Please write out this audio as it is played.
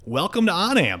Welcome to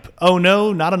OnAmp. Oh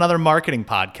no, not another marketing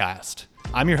podcast.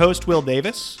 I'm your host, Will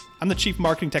Davis. I'm the Chief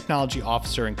Marketing Technology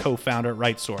Officer and co-founder at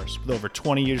RightSource with over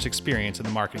 20 years experience in the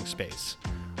marketing space.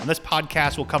 On this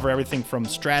podcast, we'll cover everything from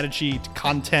strategy to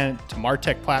content to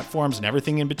MarTech platforms and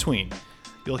everything in between.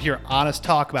 You'll hear honest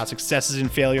talk about successes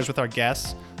and failures with our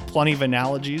guests, plenty of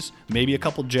analogies, maybe a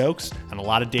couple jokes, and a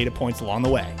lot of data points along the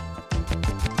way.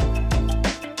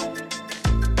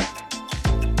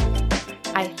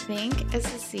 I think as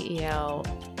a CEO,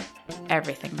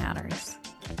 everything matters.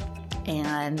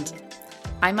 And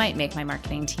I might make my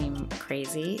marketing team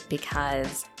crazy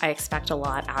because I expect a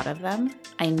lot out of them.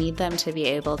 I need them to be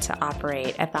able to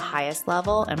operate at the highest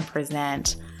level and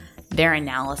present their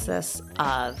analysis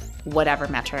of whatever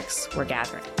metrics we're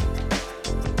gathering.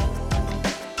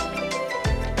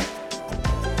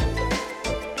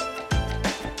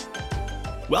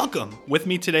 Welcome. With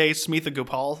me today, Smitha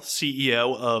Gopal,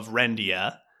 CEO of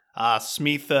Rendia.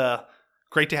 Smitha,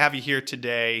 great to have you here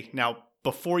today. Now,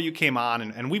 before you came on,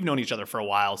 and we've known each other for a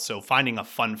while, so finding a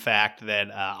fun fact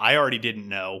that I already didn't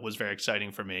know was very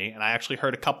exciting for me, and I actually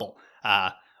heard a couple.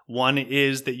 One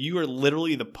is that you are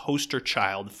literally the poster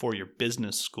child for your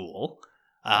business school.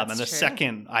 And the true.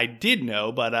 second I did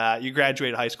know, but you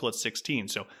graduated high school at 16.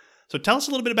 So tell us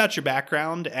a little bit about your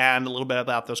background and a little bit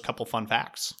about those couple fun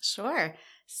facts. Sure.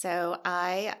 So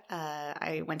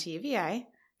I went to UVA.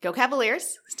 Go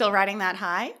Cavaliers. Still riding that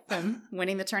high from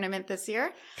winning the tournament this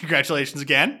year. Congratulations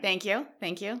again. Thank you.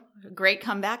 Great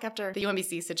comeback after the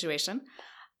UMBC situation.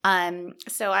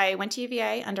 So I went to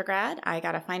UVA undergrad. I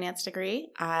got a finance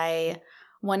degree. I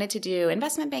wanted to do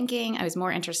investment banking. I was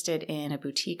more interested in a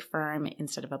boutique firm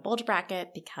instead of a bulge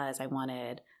bracket because I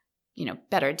wanted,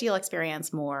 better deal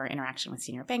experience, more interaction with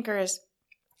senior bankers.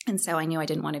 And so I knew I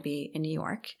didn't want to be in New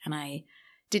York, and I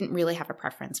didn't really have a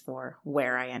preference for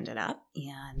where I ended up.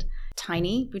 And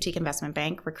tiny boutique investment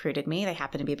bank recruited me. They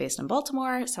happened to be based in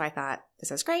Baltimore. So I thought,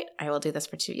 this is great. I will do this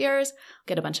for 2 years,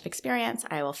 get a bunch of experience.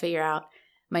 I will figure out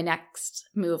my next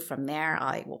move from there.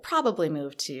 I will probably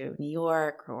move to New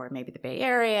York or maybe the Bay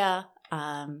Area.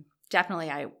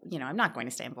 Definitely, I'm not going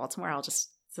to stay in Baltimore. I'll just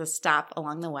stop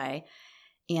along the way.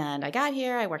 And I got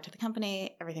here. I worked at the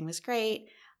company. Everything was great.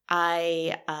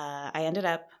 I ended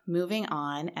up moving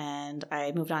on, and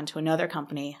I moved on to another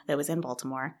company that was in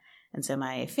Baltimore. And so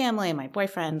my family and my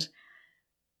boyfriend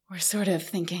were sort of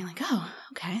thinking like, oh,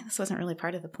 okay, this wasn't really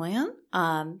part of the plan.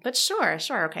 But sure.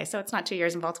 Okay, so it's not 2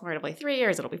 years in Baltimore. It'll be 3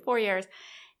 years. It'll be 4 years.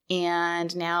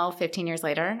 And now 15 years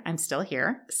later, I'm still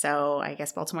here. So I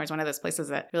guess Baltimore is one of those places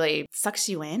that really sucks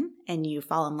you in and you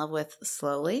fall in love with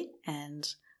slowly. And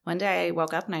one day I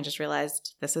woke up and I just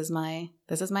realized this is my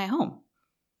home.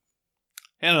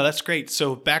 Yeah, no, that's great.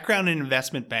 So background in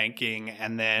investment banking,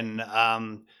 and then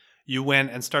you went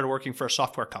and started working for a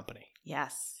software company.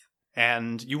 Yes.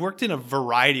 And you worked in a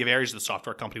variety of areas of the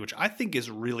software company, which I think is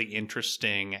really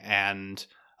interesting and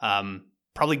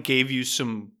probably gave you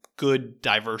some good,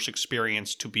 diverse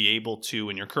experience to be able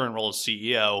to, in your current role as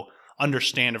CEO,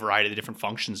 understand a variety of the different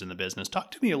functions in the business.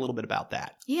 Talk to me a little bit about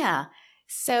that. Yeah.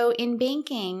 So in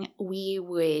banking, we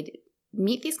would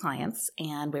meet these clients,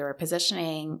 and we were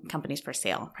positioning companies for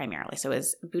sale primarily. So it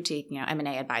was boutique,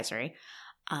 M&A advisory.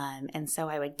 And so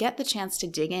I would get the chance to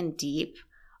dig in deep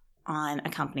on a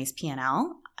company's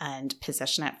P&L and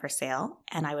position it for sale.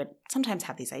 And I would sometimes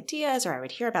have these ideas, or I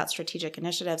would hear about strategic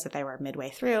initiatives that they were midway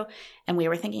through. And we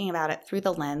were thinking about it through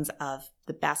the lens of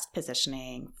the best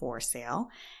positioning for sale.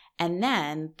 And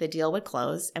then the deal would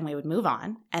close and we would move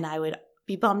on, and I would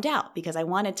be bummed out because I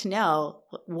wanted to know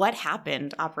what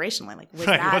happened operationally. Like,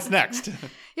 What's next?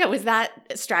 Yeah, was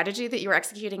that strategy that you were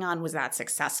executing on, was that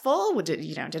successful? Did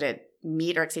it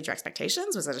meet or exceed your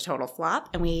expectations? Was it a total flop?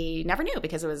 And we never knew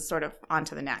because it was sort of on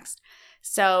to the next.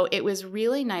 So it was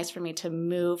really nice for me to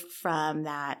move from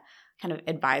that kind of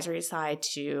advisory side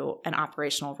to an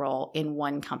operational role in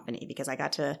one company because I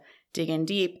got to dig in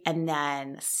deep and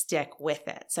then stick with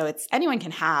it. So anyone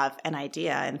can have an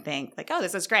idea and think like, oh,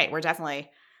 this is great.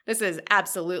 This is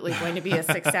absolutely going to be a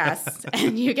success.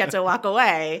 And you get to walk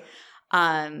away.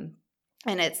 And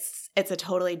it's a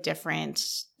totally different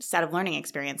set of learning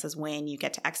experiences when you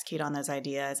get to execute on those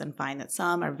ideas and find that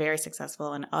some are very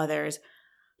successful and others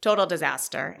total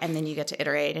disaster. And then you get to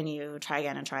iterate and you try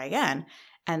again and try again.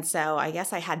 And so I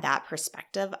guess I had that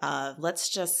perspective of let's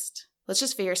just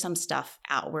figure some stuff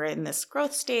out. We're in this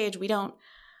growth stage. We don't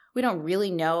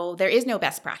really know. There is no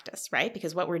best practice, right?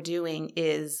 Because what we're doing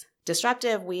is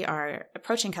disruptive. We are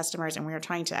approaching customers and we are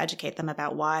trying to educate them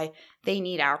about why they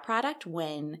need our product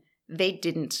when they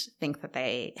didn't think that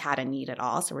they had a need at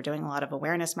all. So we're doing a lot of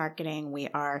awareness marketing. We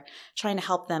are trying to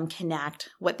help them connect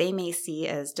what they may see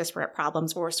as disparate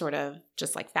problems or sort of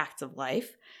just like facts of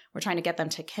life. We're trying to get them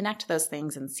to connect those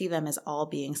things and see them as all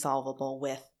being solvable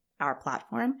with our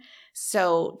platform.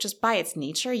 So just by its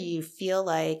nature, you feel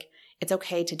like it's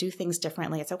okay to do things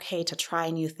differently. It's okay to try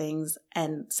new things.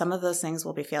 And some of those things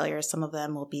will be failures. Some of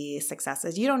them will be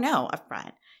successes. You don't know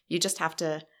upfront. You just have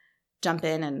to jump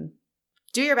in and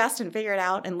do your best and figure it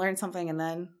out and learn something and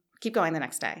then keep going the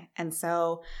next day. And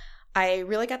so I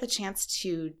really got the chance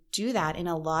to do that in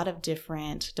a lot of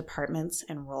different departments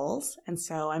and roles. And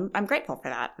so I'm grateful for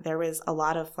that. There was a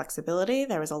lot of flexibility.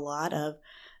 There was a lot of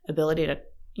ability to,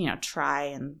 try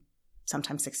and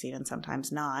sometimes succeed and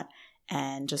sometimes not,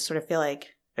 and just sort of feel like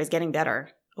I was getting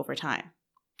better over time.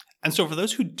 And so for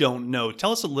those who don't know,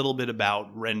 tell us a little bit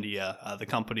about Rendia, the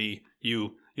company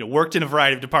you worked in a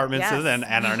variety of departments Yes.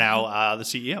 and are now the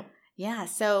CEO. Yeah,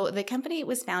 so the company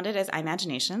was founded as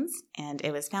iMaginations, and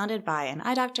it was founded by an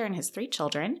eye doctor and his 3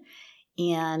 children.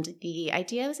 And the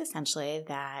idea was essentially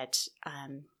that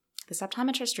this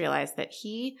optometrist realized that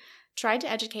he tried to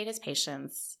educate his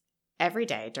patients every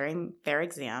day during their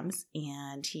exams,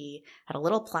 and he had a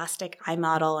little plastic eye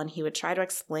model, and he would try to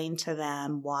explain to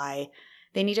them why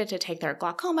they needed to take their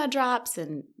glaucoma drops,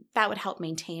 and that would help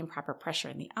maintain proper pressure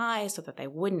in the eye so that they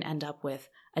wouldn't end up with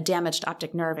a damaged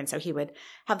optic nerve. And so he would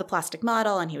have the plastic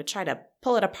model and he would try to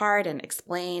pull it apart and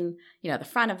explain, the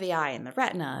front of the eye and the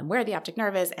retina and where the optic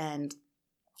nerve is. And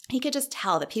he could just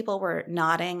tell that people were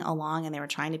nodding along and they were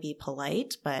trying to be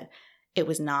polite, but it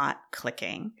was not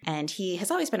clicking. And he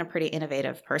has always been a pretty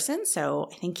innovative person. So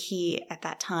I think he, at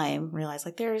that time, realized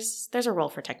there's a role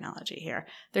for technology here.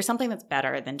 There's something that's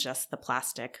better than just the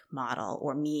plastic model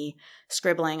or me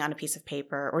scribbling on a piece of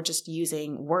paper or just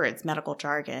using words, medical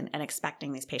jargon, and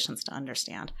expecting these patients to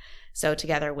understand. So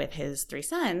together with his 3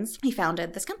 sons, he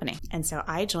founded this company. And so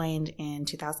I joined in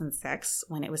 2006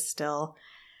 when it was still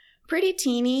pretty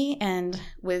teeny and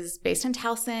was based in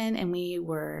Towson, and we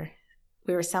were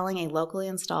selling a locally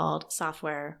installed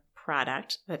software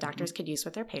product that doctors could use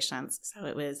with their patients. So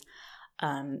it was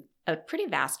a pretty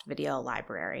vast video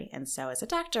library. And so as a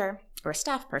doctor or a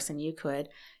staff person, you could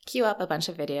queue up a bunch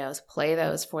of videos, play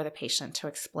those for the patient to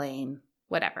explain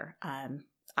whatever,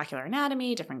 ocular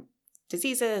anatomy, different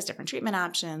diseases, different treatment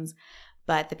options.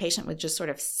 But the patient would just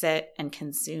sort of sit and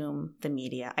consume the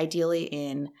media, ideally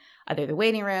in either the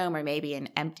waiting room or maybe an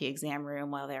empty exam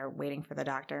room while they're waiting for the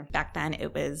doctor. Back then,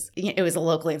 it was a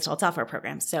locally installed software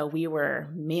program. So we were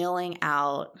mailing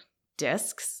out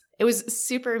discs. It was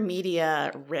super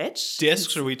media rich.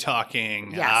 Discs? Are we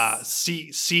talking Yes.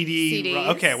 CD? CDs.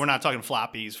 Okay, we're not talking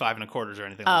floppies, 5 1/4 or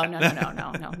anything Oh, like that.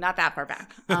 no, not that far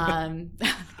back.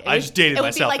 I just dated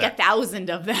myself. It would be like 1,000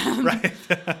 of them. Right.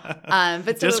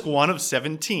 But so Disc 1 of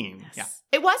 17. Yes.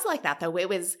 Yeah. It was like that, though. It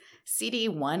was CD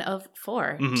 1 of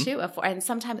 4, Mhm. 2 of 4. And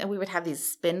sometimes we would have these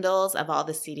spindles of all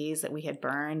the CDs that we had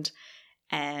burned.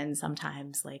 And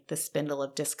sometimes like the spindle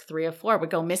of disc 3 of 4 would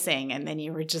go missing. And then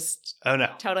you were just Oh, no.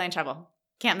 totally in trouble.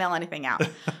 Can't mail anything out.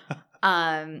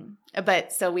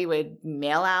 But so we would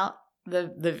mail out the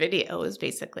videos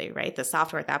basically, right? The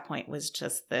software at that point was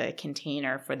just the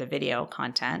container for the video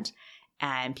content.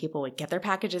 And people would get their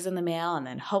packages in the mail, and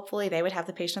then hopefully they would have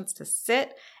the patients to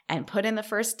sit and put in the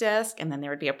first disc, and then there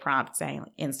would be a prompt saying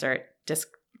insert disc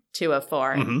 2 of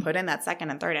 4 and Mhm. put in that second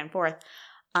and third and fourth.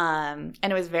 And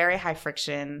it was very high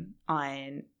friction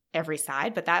on every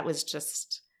side, but that was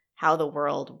just how the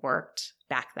world worked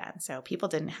back then. So people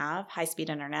didn't have high-speed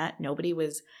internet. Nobody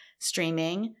was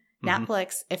streaming. Mhm.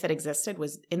 Netflix, if it existed,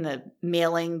 was in the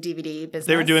mailing DVD business.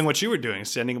 They were doing what you were doing,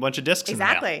 sending a bunch of discs in the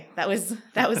mail. Exactly. That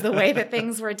was the way that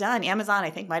things were done. Amazon, I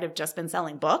think, might have just been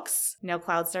selling books, no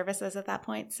cloud services at that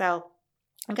point. So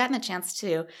I've gotten a chance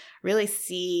to really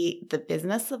see the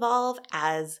business evolve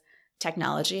as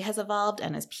technology has evolved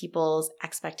and as people's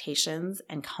expectations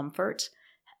and comfort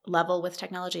level with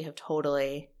technology have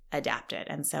totally adapted.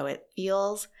 And so it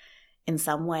feels, in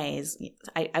some ways,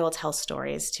 I will tell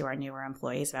stories to our newer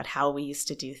employees about how we used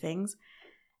to do things.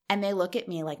 And they look at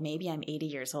me like maybe I'm 80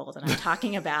 years old and I'm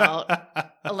talking about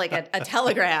like a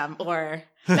telegram, or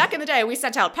back in the day, we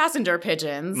sent out passenger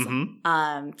pigeons.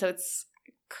 Mhm. So it's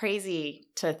crazy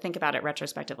to think about it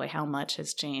retrospectively, how much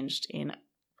has changed in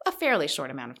a fairly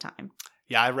short amount of time.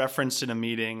 Yeah, I referenced in a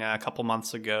meeting a couple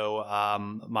months ago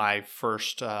my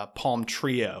first Palm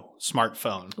Trio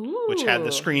smartphone, which had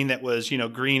the screen that was,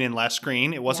 green and less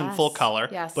green. It wasn't full color,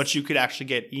 but you could actually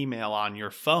get email on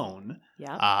your phone.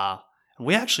 Yeah.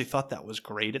 We actually thought that was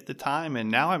great at the time, and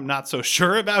now I'm not so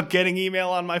sure about getting email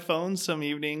on my phone some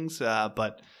evenings.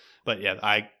 But But yeah,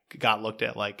 I got looked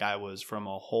at like I was from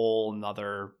a whole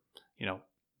nother,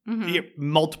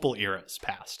 multiple eras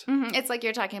past. It's like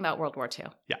you're talking about World War II.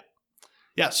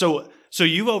 Yeah. So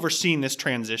you've overseen this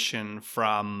transition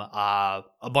from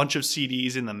a bunch of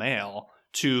CDs in the mail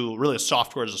to really a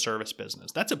software as a service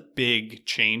business. That's a big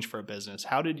change for a business.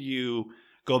 How did you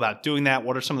go about doing that?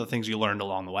 What are some of the things you learned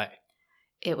along the way?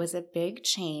 It was a big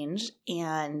change.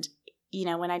 And,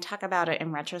 when I talk about it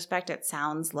in retrospect, it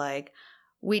sounds like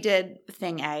we did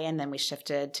thing A and then we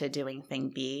shifted to doing thing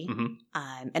B.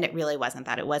 And it really wasn't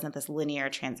that. It wasn't this linear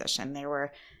transition. There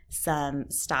were some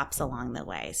stops along the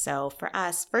way. So for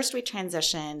us, first we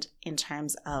transitioned in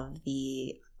terms of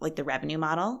the revenue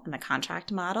model and the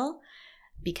contract model,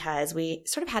 because we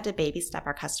sort of had to baby step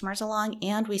our customers along,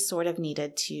 and we sort of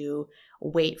needed to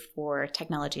wait for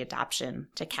technology adoption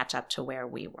to catch up to where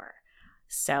we were.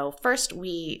 So first,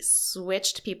 we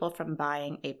switched people from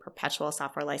buying a perpetual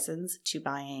software license to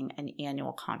buying an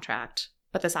annual contract,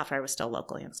 but the software was still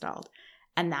locally installed.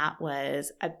 And that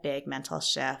was a big mental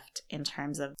shift in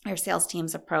terms of our sales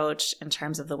team's approach, in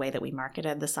terms of the way that we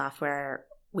marketed the software.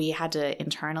 We had to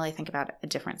internally think about a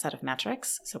different set of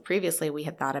metrics. So previously, we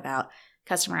had thought about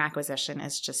customer acquisition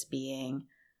as just being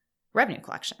revenue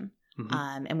collection.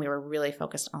 And we were really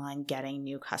focused on getting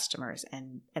new customers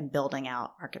and building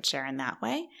out market share in that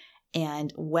way.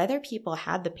 And whether people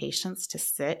had the patience to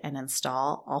sit and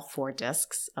install all 4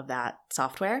 disks of that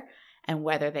software, and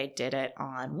whether they did it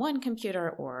on 1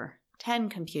 computer or 10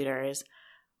 computers,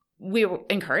 we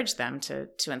encouraged them to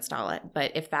install it.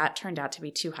 But if that turned out to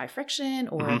be too high friction,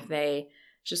 or if they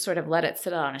just sort of let it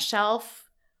sit on a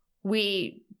shelf,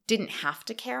 we didn't have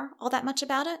to care all that much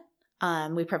about it.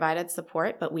 We provided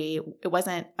support, but it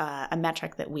wasn't a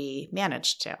metric that we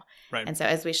managed to. Right. And so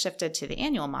as we shifted to the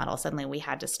annual model, suddenly we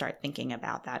had to start thinking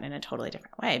about that in a totally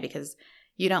different way, because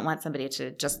you don't want somebody to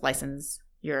just license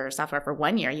your software for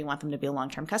 1 year. You want them to be a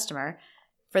long-term customer.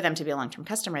 For them to be a long-term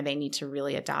customer, they need to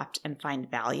really adopt and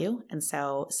find value. And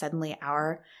so suddenly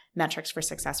our metrics for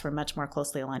success were much more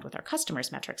closely aligned with our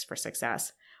customers' metrics for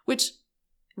success, which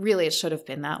really it should have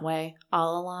been that way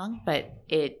all along, but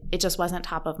it just wasn't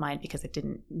top of mind because it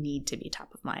didn't need to be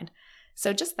top of mind.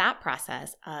 So just that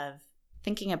process of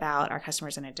thinking about our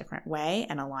customers in a different way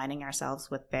and aligning ourselves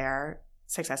with their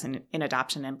success in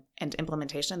adoption and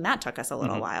implementation, that took us a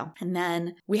little while. And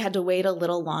then we had to wait a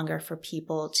little longer for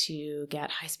people to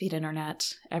get high-speed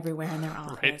internet everywhere in their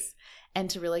office and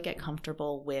to really get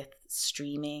comfortable with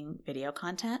streaming video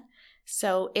content.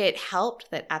 So it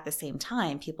helped that at the same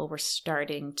time, people were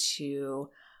starting to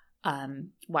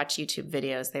watch YouTube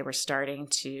videos. They were starting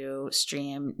to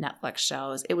stream Netflix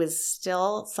shows. It was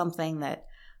still something that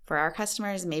for our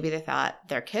customers, maybe they thought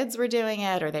their kids were doing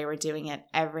it, or they were doing it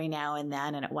every now and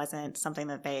then, and it wasn't something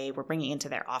that they were bringing into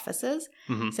their offices.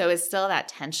 So it's still that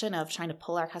tension of trying to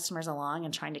pull our customers along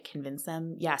and trying to convince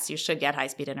them, yes, you should get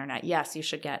high-speed internet. Yes, you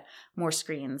should get more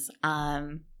screens.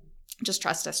 Just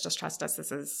trust us. Just trust us.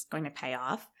 This is going to pay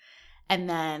off. And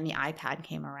then the iPad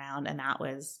came around, and that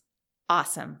was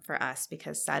awesome for us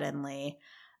because suddenly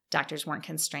doctors weren't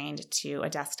constrained to a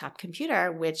desktop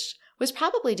computer, which was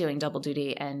probably doing double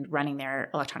duty and running their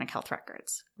electronic health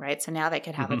records, right? So now they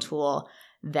could have a tool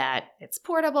that it's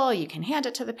portable. You can hand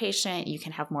it to the patient. You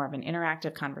can have more of an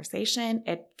interactive conversation.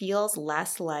 It feels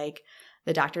less like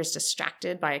the doctor is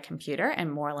distracted by a computer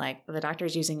and more like the doctor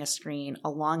is using a screen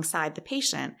alongside the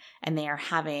patient, and they are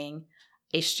having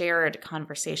a shared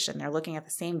conversation. They're looking at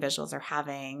the same visuals. They're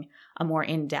having a more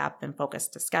in-depth and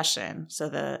focused discussion. So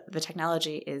the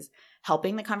technology is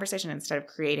helping the conversation instead of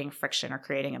creating friction or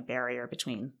creating a barrier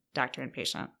between doctor and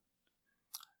patient.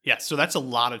 Yeah, so that's a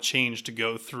lot of change to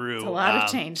go through. It's a lot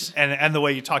of change. And the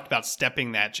way you talked about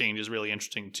stepping that change is really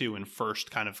interesting too, and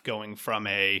first kind of going from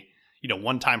a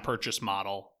one-time purchase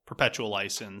model, perpetual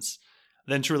license,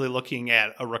 then to really looking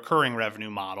at a recurring revenue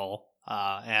model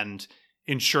and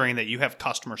ensuring that you have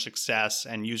customer success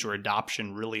and user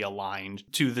adoption really aligned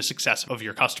to the success of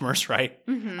your customers, right?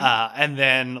 And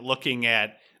then looking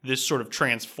at this sort of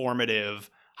transformative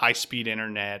high-speed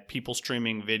internet, people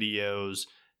streaming videos,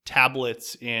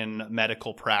 tablets in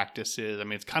medical practices. I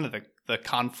mean, it's kind of the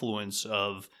confluence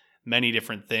of many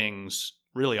different things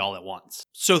really all at once.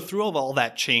 So through all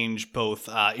that change, both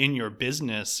in your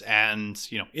business and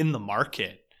in the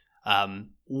market,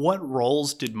 what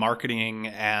roles did marketing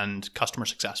and customer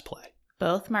success play?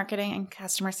 Both marketing and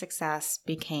customer success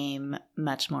became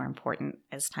much more important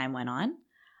as time went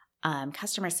on.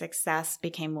 Customer success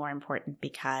became more important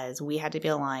because we had to be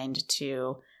aligned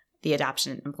to the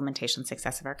adoption and implementation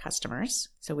success of our customers.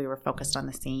 So we were focused on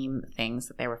the same things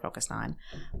that they were focused on.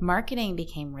 Marketing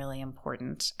became really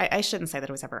important. I shouldn't say that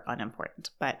it was ever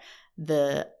unimportant, but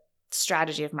the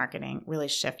strategy of marketing really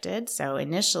shifted. So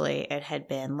initially it had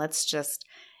been, let's just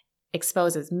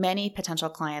expose as many potential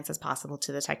clients as possible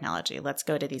to the technology. Let's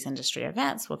go to these industry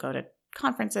events. We'll go to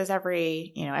conferences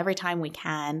every time we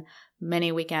can,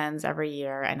 many weekends every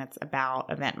year, and it's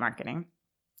about event marketing.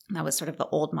 That was sort of the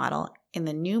old model. In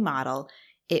the new model,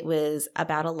 it was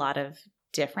about a lot of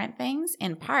different things.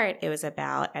 In part, it was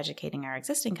about educating our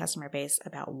existing customer base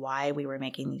about why we were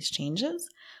making these changes.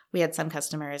 We had some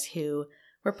customers who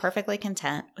were perfectly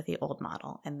content with the old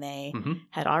model, and they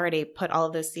had already put all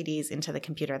of those CDs into the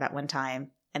computer that one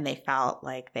time, and they felt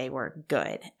like they were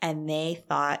good. And they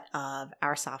thought of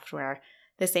our software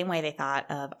the same way they thought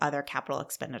of other capital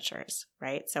expenditures,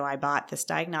 right? So I bought this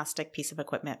diagnostic piece of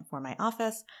equipment for my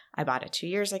office. I bought it 2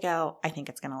 years ago. I think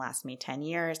it's going to last me 10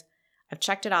 years. I've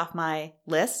checked it off my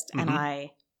list, and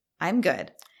I'm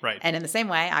good. Right. And in the same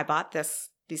way, I bought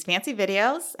these fancy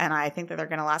videos, and I think that they're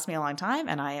going to last me a long time,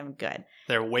 and I am good.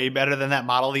 They're way better than that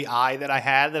Model the I that I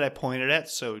had that I pointed at.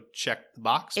 So check the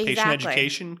box. Exactly. Patient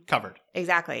education covered.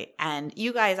 Exactly. And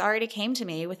you guys already came to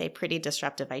me with a pretty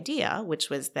disruptive idea, which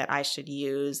was that I should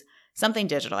use something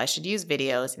digital. I should use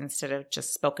videos instead of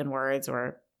just spoken words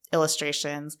or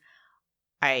illustrations.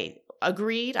 I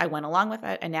agreed. I went along with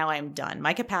it, and now I'm done.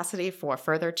 My capacity for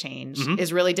further change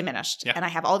is really diminished. Yeah. And I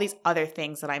have all these other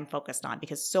things that I'm focused on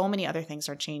because so many other things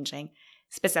are changing,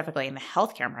 specifically in the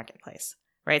healthcare marketplace,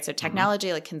 right? So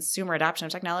technology, like consumer adoption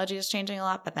of technology is changing a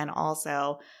lot, but then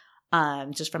also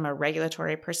just from a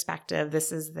regulatory perspective,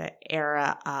 this is the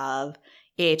era of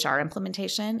EHR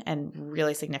implementation and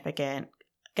really significant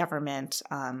government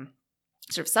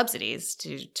sort of subsidies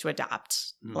to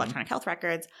adopt electronic health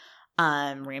records.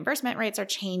 Reimbursement rates are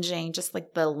changing, just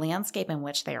like the landscape in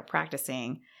which they are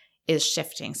practicing is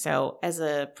shifting. So as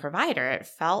a provider, it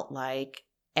felt like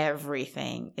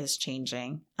everything is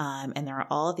changing. And there are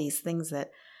all these things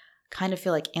that kind of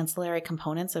feel like ancillary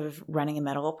components of running a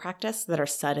medical practice that are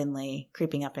suddenly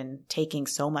creeping up and taking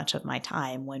so much of my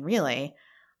time when really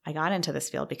I got into this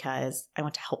field because I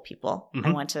want to help people.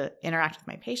 I want to interact with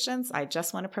my patients. I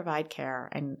just want to provide care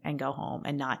and go home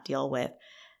and not deal with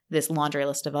this laundry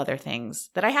list of other things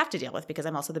that I have to deal with because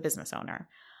I'm also the business owner.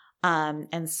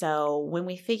 And so when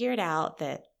we figured out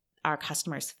that our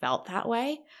customers felt that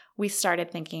way, we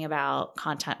started thinking about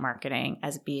content marketing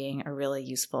as being a really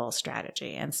useful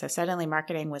strategy. And so suddenly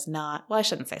marketing was not, well, I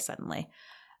shouldn't say suddenly.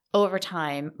 Over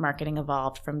time, marketing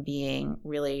evolved from being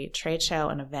really trade show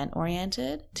and event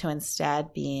oriented to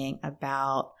instead being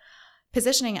about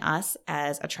positioning us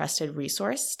as a trusted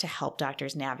resource to help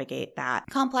doctors navigate that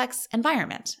complex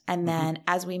environment. And then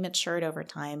as we matured over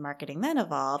time, marketing then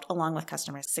evolved along with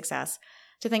customer success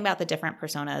to think about the different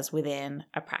personas within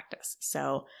a practice.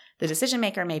 So the decision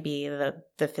maker may be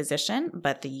the physician,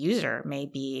 but the user may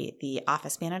be the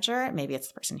office manager. Maybe it's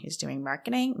the person who's doing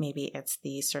marketing. Maybe it's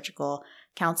the surgical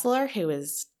counselor who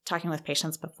is talking with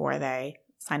patients before they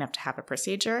sign up to have a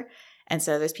procedure. And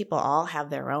so those people all have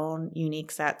their own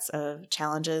unique sets of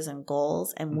challenges and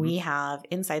goals. And we have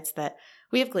insights that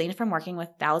we have gleaned from working with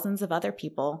thousands of other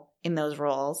people in those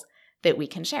roles that we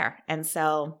can share. And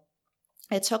so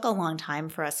it took a long time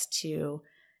for us to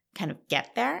kind of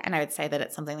get there. And I would say that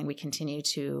it's something that we continue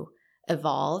to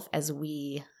evolve as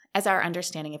our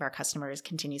understanding of our customers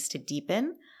continues to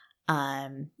deepen,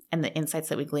 and the insights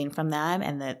that we glean from them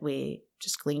and that we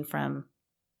just glean from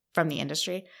the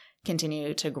industry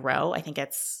continue to grow. I think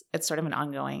it's sort of an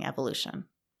ongoing evolution.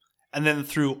 And then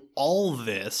through all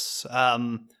this,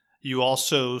 you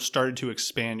also started to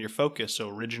expand your focus. So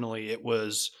originally it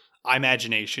was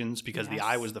iMaginations because the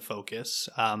I was the focus.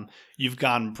 You've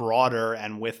gone broader,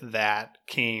 and with that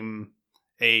came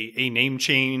a name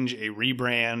change, a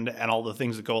rebrand, and all the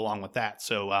things that go along with that.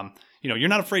 So, you're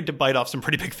not afraid to bite off some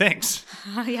pretty big things.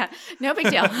 Yeah, no big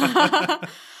deal.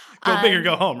 Go big or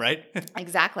go home, right?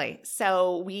 Exactly.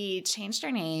 So we changed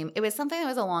our name. It was something that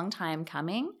was a long time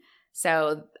coming.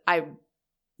 So I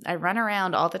run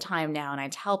around all the time now and I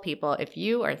tell people, if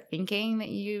you are thinking that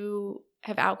you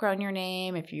have outgrown your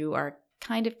name, if you are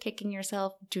kind of kicking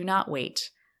yourself, do not wait.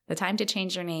 The time to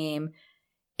change your name,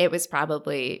 it was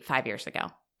probably 5 years ago,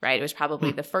 right? It was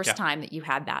probably the first time that you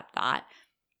had that thought.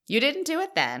 You didn't do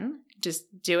it then.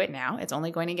 Just do it now. It's only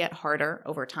going to get harder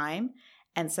over time.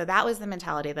 And so that was the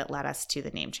mentality that led us to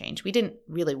the name change. We didn't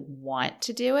really want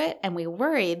to do it. And we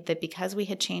worried that because we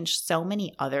had changed so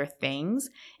many other things,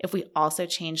 if we also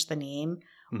changed the name,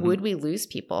 would we lose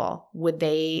people? Would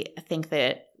they think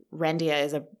that Rendia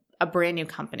is a brand new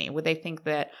company? Would they think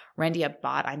that Rendia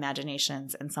bought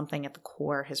iMaginations and something at the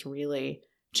core has really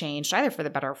changed either for the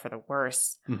better or for the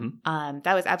worse,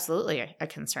 that was absolutely a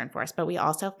concern for us. But we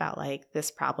also felt like this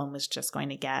problem was just going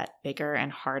to get bigger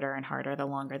and harder the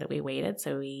longer that we waited.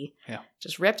 So we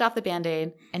just ripped off the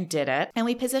Band-Aid and did it. And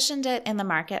we positioned it in the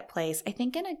marketplace, I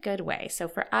think, in a good way. So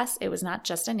for us, it was not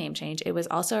just a name change. It was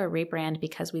also a rebrand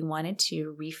because we wanted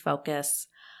to refocus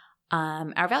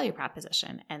our value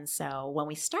proposition. And so when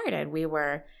we started, we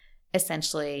were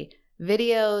essentially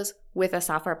videos with a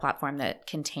software platform that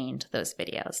contained those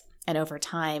videos. And over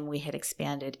time, we had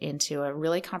expanded into a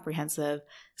really comprehensive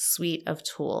suite of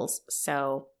tools.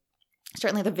 So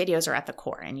certainly the videos are at the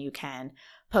core, and you can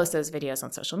post those videos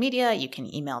on social media. You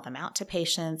can email them out to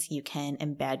patients. You can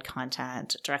embed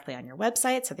content directly on your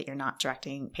website so that you're not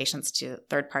directing patients to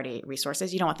third-party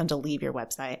resources. You don't want them to leave your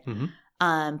website.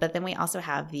 But then we also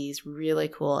have these really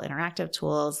cool interactive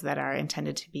tools that are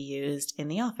intended to be used in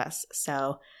the office.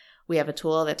 So we have a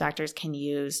tool that doctors can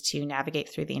use to navigate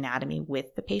through the anatomy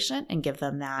with the patient and give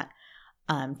them that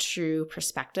true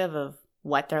perspective of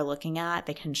what they're looking at.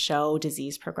 They can show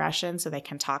disease progression, so they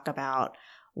can talk about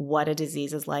what a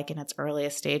disease is like in its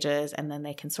earliest stages, and then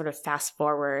they can sort of fast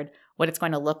forward what it's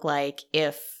going to look like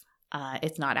if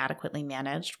it's not adequately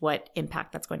managed, what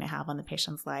impact that's going to have on the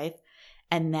patient's life.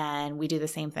 And then we do the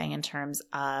same thing in terms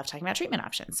of talking about treatment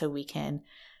options. So we can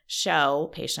show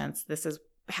patients, this is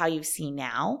how you see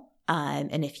now.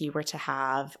 And if you were to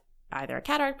have either a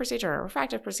cataract procedure or a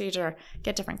refractive procedure,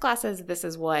 get different glasses, this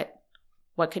is what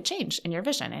could change in your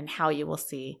vision and how you will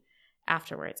see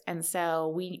afterwards. And so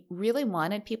we really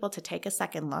wanted people to take a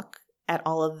second look at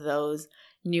all of those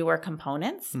newer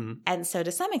components. And so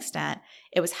to some extent,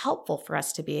 it was helpful for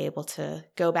us to be able to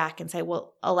go back and say,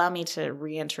 well, allow me to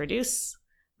reintroduce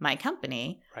my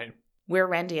company. Right. We're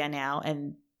Rendia now,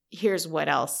 and here's what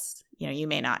else, you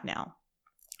may not know.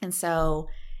 And so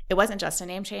it wasn't just a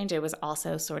name change. It was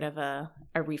also sort of a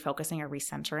refocusing, a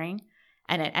recentering.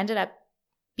 And it ended up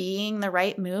being the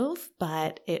right move,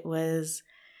 but it was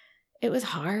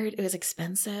hard. It was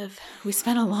expensive. We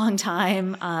spent a long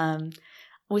time.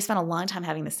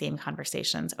 Having the same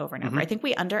conversations over and over. I think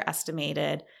we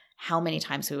underestimated how many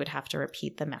times we would have to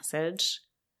repeat the message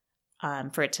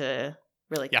for it to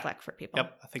really click for people.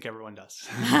 Yep, I think everyone does.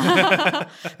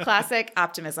 Classic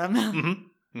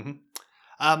optimism.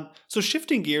 So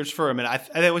shifting gears for a minute,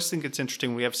 I always think it's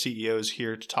interesting. We have CEOs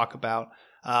here to talk about,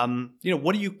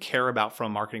 what do you care about from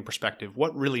a marketing perspective?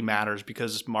 What really matters?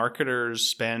 Because marketers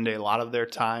spend a lot of their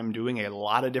time doing a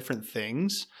lot of different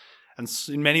things. And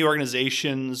many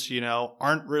organizations,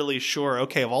 aren't really sure,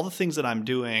 okay, of all the things that I'm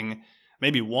doing,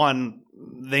 maybe one,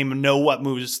 they know what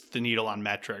moves the needle on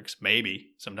metrics.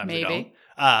 Maybe. Sometimes they don't.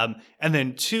 And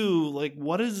then two, like,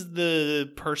 what does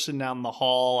the person down the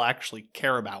hall actually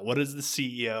care about? What does the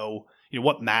CEO,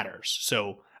 what matters?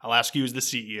 So I'll ask you as the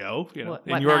CEO,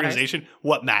 in your organization,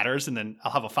 what matters? And then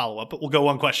I'll have a follow-up, but we'll go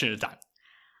one question at a time.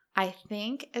 I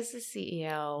think as the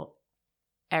CEO,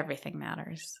 everything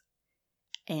matters.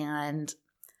 And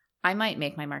I might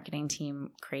make my marketing team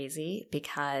crazy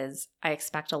because I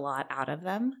expect a lot out of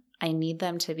them. I need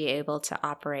them to be able to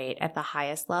operate at the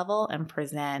highest level and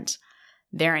present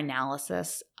their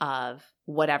analysis of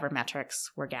whatever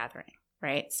metrics we're gathering,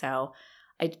 right? So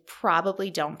I probably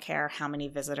don't care how many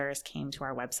visitors came to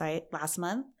our website last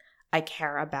month. I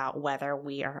care about whether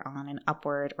we are on an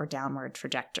upward or downward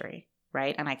trajectory,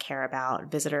 right? And I care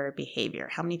about visitor behavior.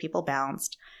 How many people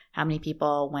bounced? How many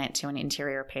people went to an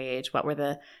interior page? What were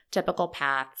the typical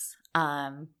paths?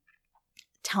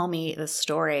 Tell me the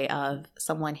story of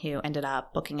someone who ended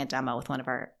up booking a demo with one of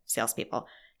our salespeople.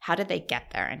 How did they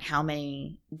get there? And how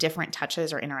many different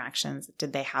touches or interactions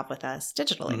did they have with us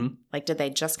digitally? Like, did they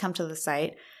just come to the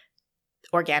site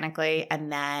organically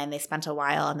and then they spent a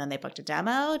while and then they booked a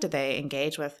demo? Did they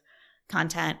engage with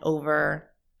content over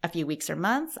a few weeks or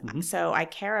months? So I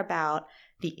care about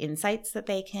the insights that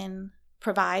they can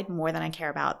provide more than I care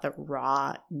about the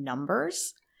raw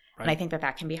numbers. Right. And I think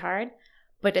that can be hard.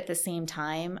 But at the same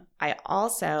time, I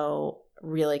also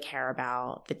really care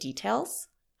about the details.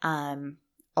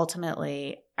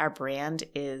 Ultimately, our brand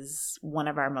is one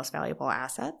of our most valuable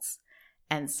assets.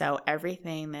 And so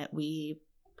everything that we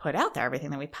put out there,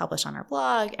 everything that we publish on our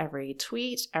blog, every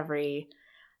tweet, every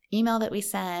email that we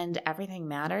send, everything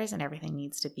matters and everything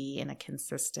needs to be in a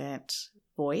consistent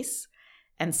voice.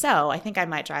 And so I think I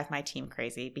might drive my team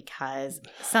crazy because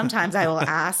sometimes I will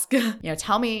ask,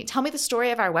 tell me the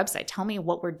story of our website. Tell me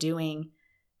what we're doing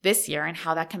this year and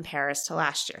how that compares to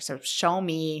last year. So show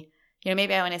me,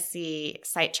 maybe I want to see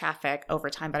site traffic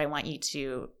over time, but I want you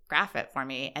to graph it for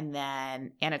me and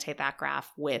then annotate that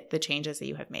graph with the changes that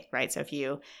you have made, right? So if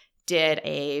you did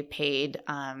a paid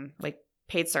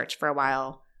search for a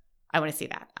while I want to see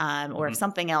that. Or if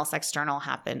something else external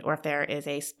happened, or if there is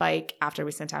a spike after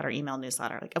we sent out our email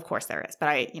newsletter, like of course there is,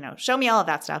 but show me all of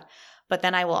that stuff. But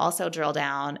then I will also drill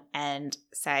down and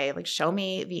say, like, show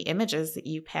me the images that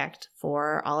you picked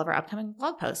for all of our upcoming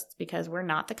blog posts, because we're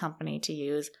not the company to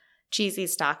use cheesy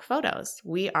stock photos.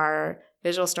 We are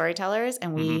visual storytellers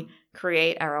and we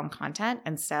create our own content.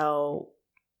 And so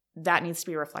that needs to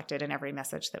be reflected in every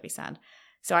message that we send.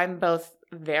 So I'm both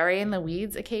very in the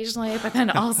weeds occasionally, but then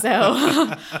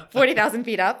also 40,000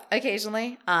 feet up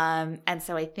occasionally. And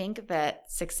so I think that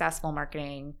successful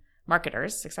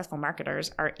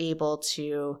marketers are able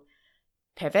to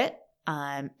pivot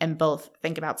and both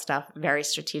think about stuff very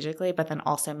strategically, but then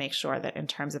also make sure that in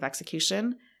terms of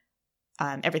execution,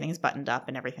 everything is buttoned up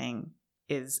and everything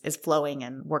is flowing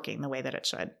and working the way that it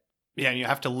should. Yeah, and you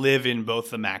have to live in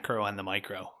both the macro and the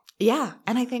micro. Yeah,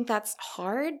 and I think that's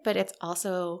hard, but it's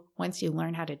also, once you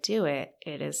learn how to do it,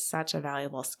 it is such a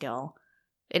valuable skill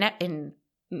in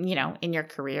your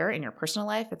career, in your personal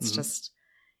life. It's just,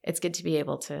 it's good to be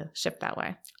able to shift that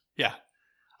way. Yeah.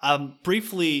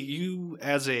 Briefly, you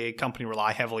as a company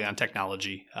rely heavily on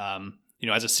technology.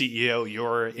 As a CEO,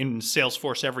 you're in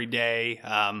Salesforce every day.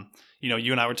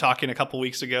 You and I were talking a couple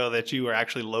weeks ago that you were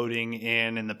actually loading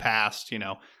in the past,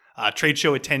 trade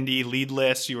show attendee lead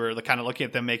lists. You were kind of looking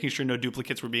at them, making sure no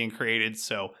duplicates were being created.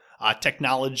 So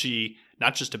technology,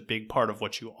 not just a big part of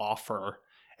what you offer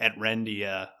at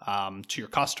Rendia to your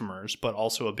customers, but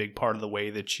also a big part of the way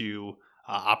that you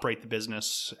operate the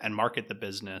business and market the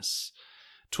business.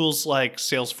 Tools like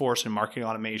Salesforce and marketing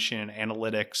automation,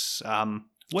 analytics,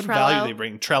 what Trello. Value do they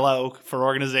bring? Trello for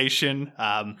organization.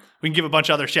 We can give a bunch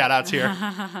of other shout outs here.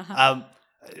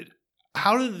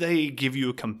 How do they give you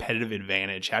a competitive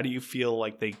advantage? How do you feel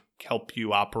like they help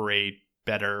you operate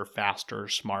better, faster,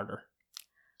 smarter?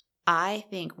 I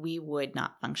think we would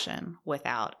not function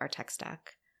without our tech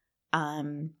stack.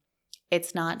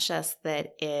 It's not just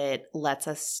that it lets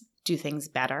us do things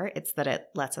better, it's that it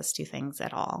lets us do things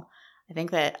at all. I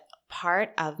think that part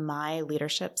of my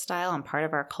leadership style and part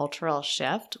of our cultural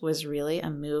shift was really a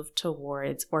move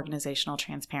towards organizational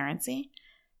transparency.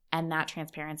 And that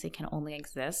transparency can only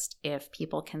exist if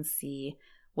people can see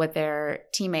what their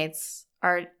teammates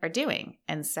are doing.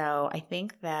 And so I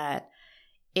think that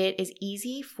it is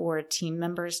easy for team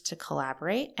members to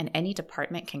collaborate, and any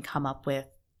department can come up with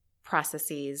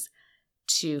processes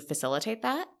to facilitate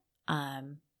that.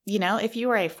 If you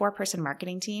were a 4-person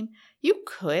marketing team, you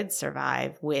could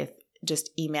survive with just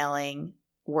emailing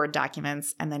Word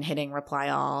documents and then hitting reply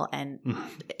all. And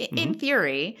in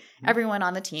theory, everyone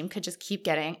on the team could just keep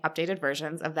getting updated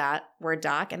versions of that Word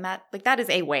doc. And that is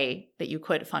a way that you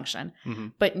could function.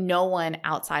 But no one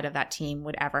outside of that team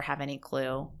would ever have any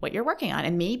clue what you're working on.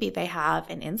 And maybe they have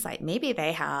an insight. Maybe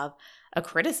they have a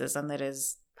criticism that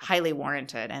is highly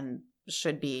warranted and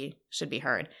should be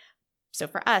heard. So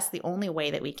for us, the only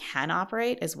way that we can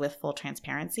operate is with full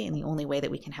transparency. And the only way that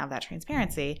we can have that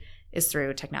transparency is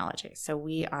through technology. So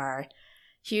we are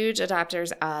huge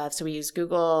adopters of, so we use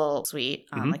Google Suite,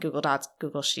 like Google Docs,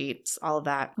 Google Sheets, all of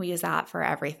that. We use that for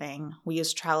everything. We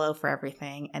use Trello for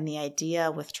everything. And the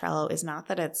idea with Trello is not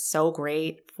that it's so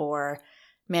great for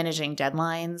managing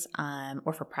deadlines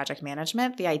or for project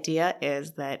management. The idea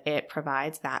is that it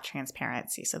provides that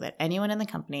transparency so that anyone in the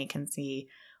company can see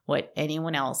what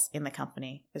anyone else in the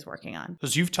company is working on.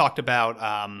 As you've talked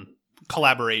about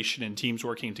collaboration and teams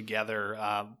working together,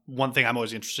 one thing I'm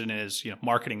always interested in is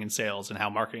marketing and sales, and how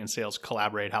marketing and sales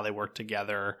collaborate, how they work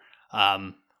together,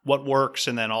 what works,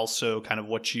 and then also kind of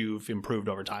what you've improved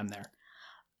over time there.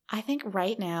 I think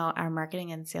right now our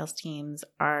marketing and sales teams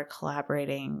are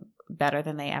collaborating better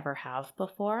than they ever have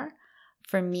before.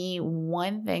 For me,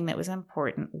 one thing that was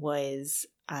important was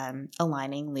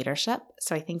aligning leadership.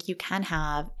 So I think you can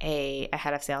have a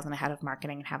head of sales and a head of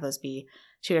marketing and have those be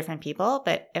two different people.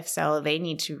 But if so, they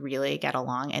need to really get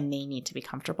along and they need to be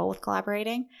comfortable with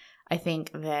collaborating. I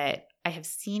think that I have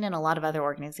seen in a lot of other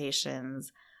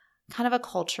organizations kind of a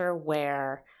culture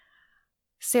where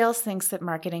sales thinks that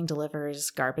marketing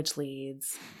delivers garbage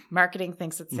leads. Marketing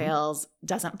thinks that sales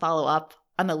doesn't follow up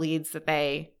on the leads that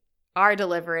they are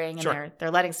delivering, and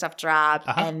they're letting stuff drop,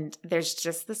 and there's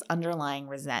just this underlying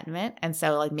resentment. And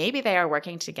so maybe they are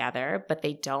working together, but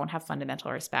they don't have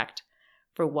fundamental respect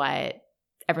for what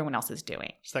everyone else is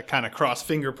doing. It's that kind of cross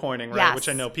finger pointing, right? Yes. Which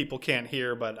I know people can't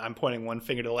hear, but I'm pointing one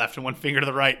finger to the left and one finger to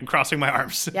the right and crossing my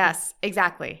arms. Yes,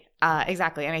 exactly.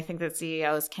 Exactly. And I think that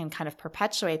CEOs can kind of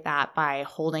perpetuate that by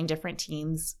holding different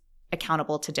teams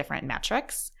accountable to different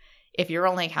metrics. If you're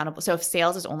only accountable, so if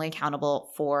sales is only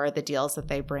accountable for the deals that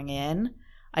they bring in,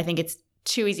 I think it's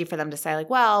too easy for them to say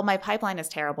well, my pipeline is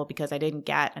terrible because I didn't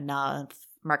get enough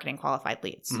marketing qualified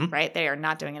leads, right? They are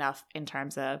not doing enough in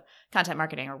terms of content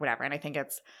marketing or whatever. And I think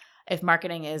if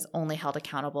marketing is only held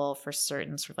accountable for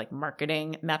certain sort of like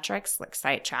marketing metrics, like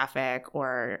site traffic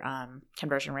or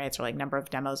conversion rates or like number of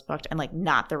demos booked and like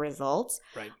not the results,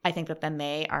 right. I think that then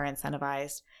they are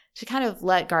incentivized to kind of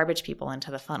let garbage people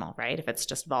into the funnel, right? If it's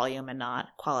just volume and not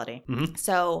quality.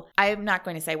 So I'm not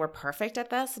going to say we're perfect at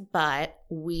this, but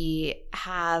we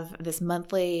have this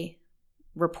monthly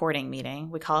reporting meeting.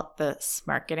 We call it the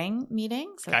Smarketing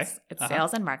meeting. So it's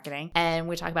sales and marketing. And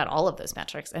we talk about all of those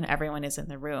metrics and everyone is in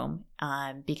the room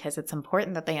because it's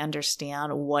important that they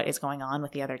understand what is going on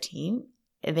with the other team.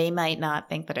 They might not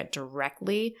think that it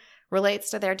directly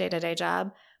relates to their day-to-day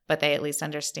job, but they at least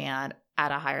understand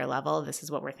at a higher level, this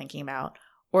is what we're thinking about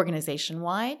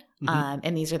organization-wide.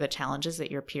 And these are the challenges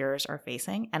that your peers are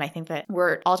facing. And I think that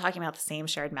we're all talking about the same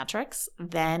shared metrics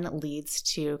then leads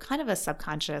to kind of a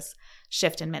subconscious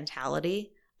shift in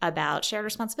mentality about shared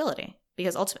responsibility.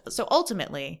 Because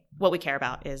ultimately, what we care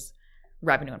about is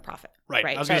revenue and profit. Right.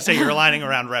 I was going to say you're aligning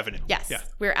around revenue. Yes. Yeah.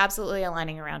 We're absolutely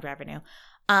aligning around revenue.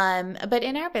 But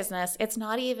in our business, it's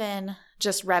not even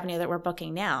just revenue that we're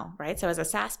booking now, right? So as a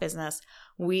SaaS business,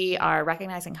 we are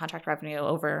recognizing contract revenue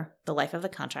over the life of the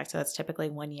contract. So that's typically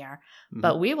 1 year.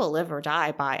 But we will live or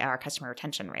die by our customer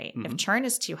retention rate. If churn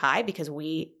is too high because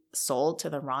we sold to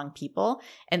the wrong people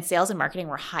and sales and marketing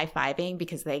were high-fiving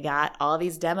because they got all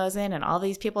these demos in and all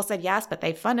these people said yes, but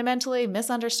they fundamentally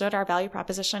misunderstood our value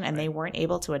proposition and they weren't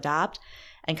able to adopt.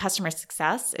 And customer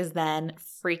success is then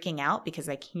freaking out because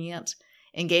they can't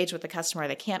engage with the customer,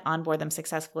 they can't onboard them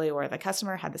successfully, or the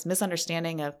customer had this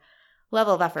misunderstanding of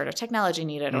level of effort or technology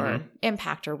needed or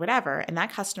impact or whatever, and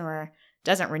that customer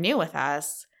doesn't renew with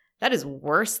us, that is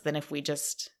worse than if we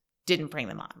just didn't bring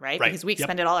them on, right? Because we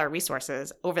expended all our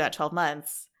resources over that 12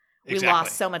 months. We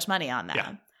lost so much money on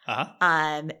that. Yeah.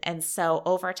 And so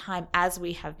over time, as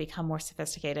we have become more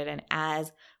sophisticated and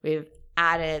as we've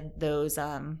added those,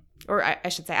 or I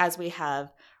should say, as we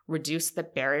have reduce the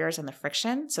barriers and the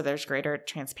friction so there's greater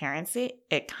transparency,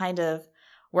 it kind of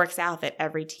works out that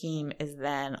every team is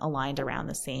then aligned around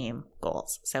the same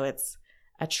goals. So it's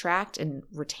attract and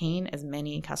retain as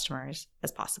many customers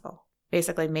as possible.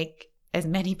 Basically make as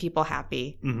many people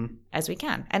happy as we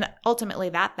can. And ultimately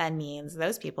that then means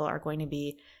those people are going to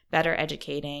be better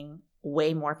educating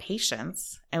way more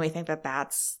patients. And we think that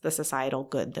that's the societal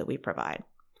good that we provide.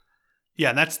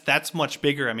 Yeah, and that's much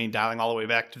bigger. I mean, dialing all the way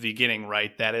back to the beginning,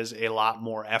 right? That is a lot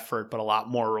more effort, but a lot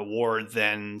more reward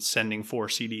than sending 4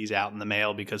 CDs out in the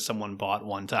mail because someone bought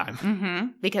one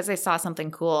time. Because they saw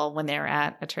something cool when they were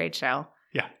at a trade show.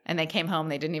 Yeah. And they came home,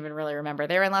 they didn't even really remember.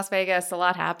 They were in Las Vegas, a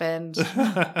lot happened.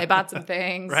 They bought some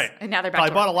things. Right. And now they're back.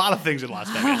 I bought a lot of things in Las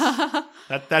Vegas.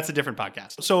 That's a different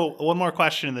podcast. So one more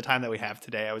question in the time that we have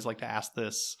today. I always like to ask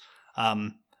this.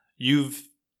 You've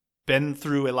been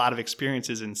through a lot of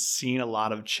experiences and seen a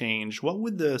lot of change. What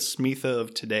would the Smitha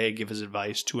of today give as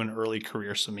advice to an early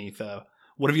career Smitha?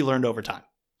 What have you learned over time?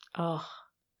 Oh,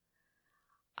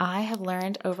 I have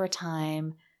learned over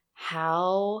time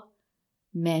how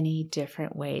many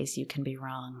different ways you can be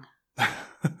wrong. I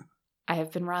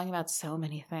have been wrong about so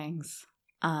many things.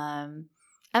 And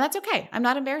that's okay. I'm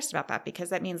not embarrassed about that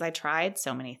because that means I tried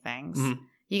so many things.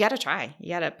 You got to try. You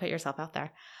got to put yourself out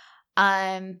there.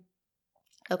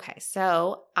 Okay,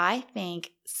 so I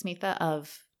think Smitha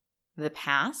of the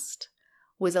past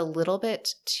was a little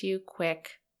bit too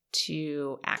quick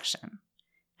to action.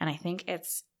 And I think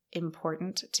it's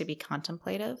important to be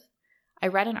contemplative. I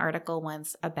read an article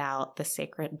once about the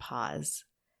sacred pause.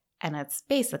 And it's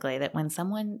basically that when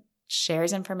someone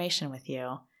shares information with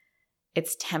you,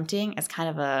 it's tempting as kind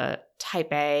of a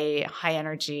type A, high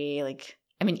energy, like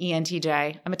I'm an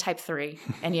ENTJ. I'm a type 3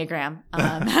 Enneagram.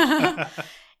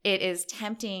 It is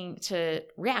tempting to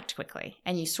react quickly.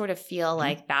 And you sort of feel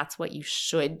like that's what you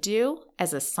should do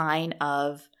as a sign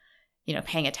of,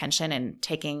 paying attention and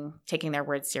taking their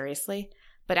words seriously.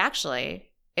 But actually,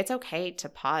 it's okay to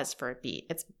pause for a beat.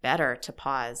 It's better to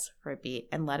pause for a beat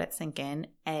and let it sink in.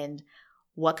 And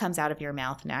what comes out of your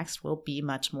mouth next will be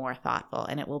much more thoughtful.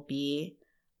 And it will be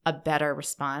a better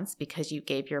response because you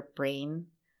gave your brain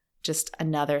just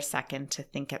another second to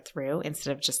think it through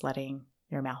instead of just letting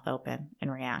your mouth open and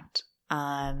react.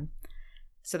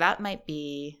 So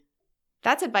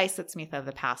that's advice that Smitha of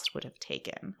the past would have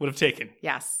taken.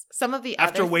 Yes. Some of the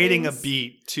after other waiting things, a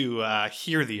beat to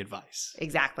hear the advice.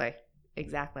 Exactly.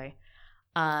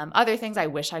 Other things I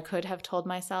wish I could have told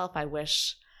myself. I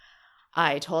wish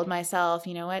I told myself,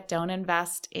 you know what, don't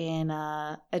invest in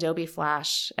Adobe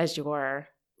Flash as your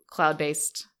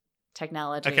cloud-based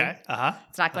technology. Okay.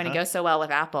 It's not going to go so well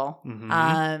with Apple.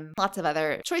 Lots of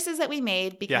other choices that we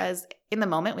made because in the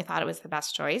moment we thought it was the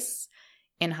best choice.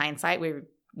 In hindsight,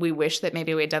 we wish that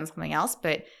maybe we had done something else,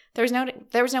 but there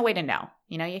was no way to know.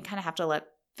 You kind of have to let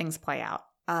things play out.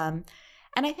 And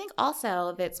I think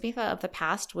also that Smitha of the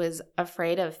past was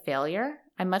afraid of failure.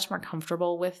 I'm much more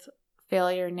comfortable with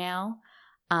failure now,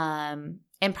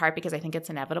 in part because I think it's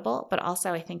inevitable, but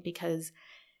also I think because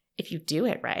if you do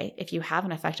it right, if you have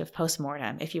an effective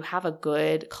postmortem, if you have a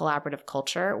good collaborative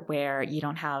culture where you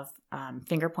don't have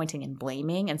finger pointing and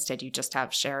blaming, instead you just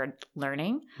have shared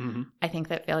learning, I think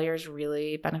that failure is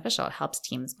really beneficial. It helps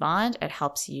teams bond. It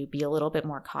helps you be a little bit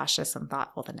more cautious and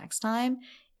thoughtful the next time.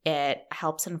 It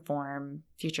helps inform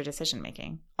future decision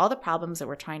making. All the problems that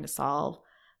we're trying to solve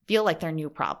feel like they're new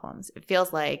problems. It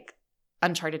feels like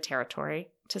uncharted territory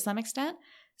to some extent.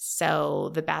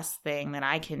 So the best thing that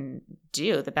I can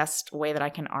do, the best way that I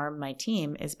can arm my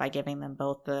team is by giving them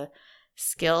both the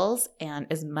skills and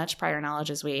as much prior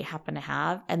knowledge as we happen to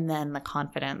have, and then the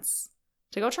confidence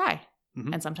to go try.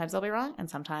 And sometimes they'll be wrong, and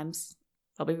sometimes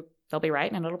they'll be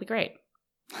right, and it'll be great.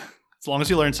 As long as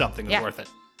you learn something, it's worth it.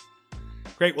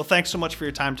 Great. Well, thanks so much for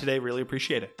your time today. Really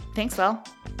appreciate it. Thanks, Will.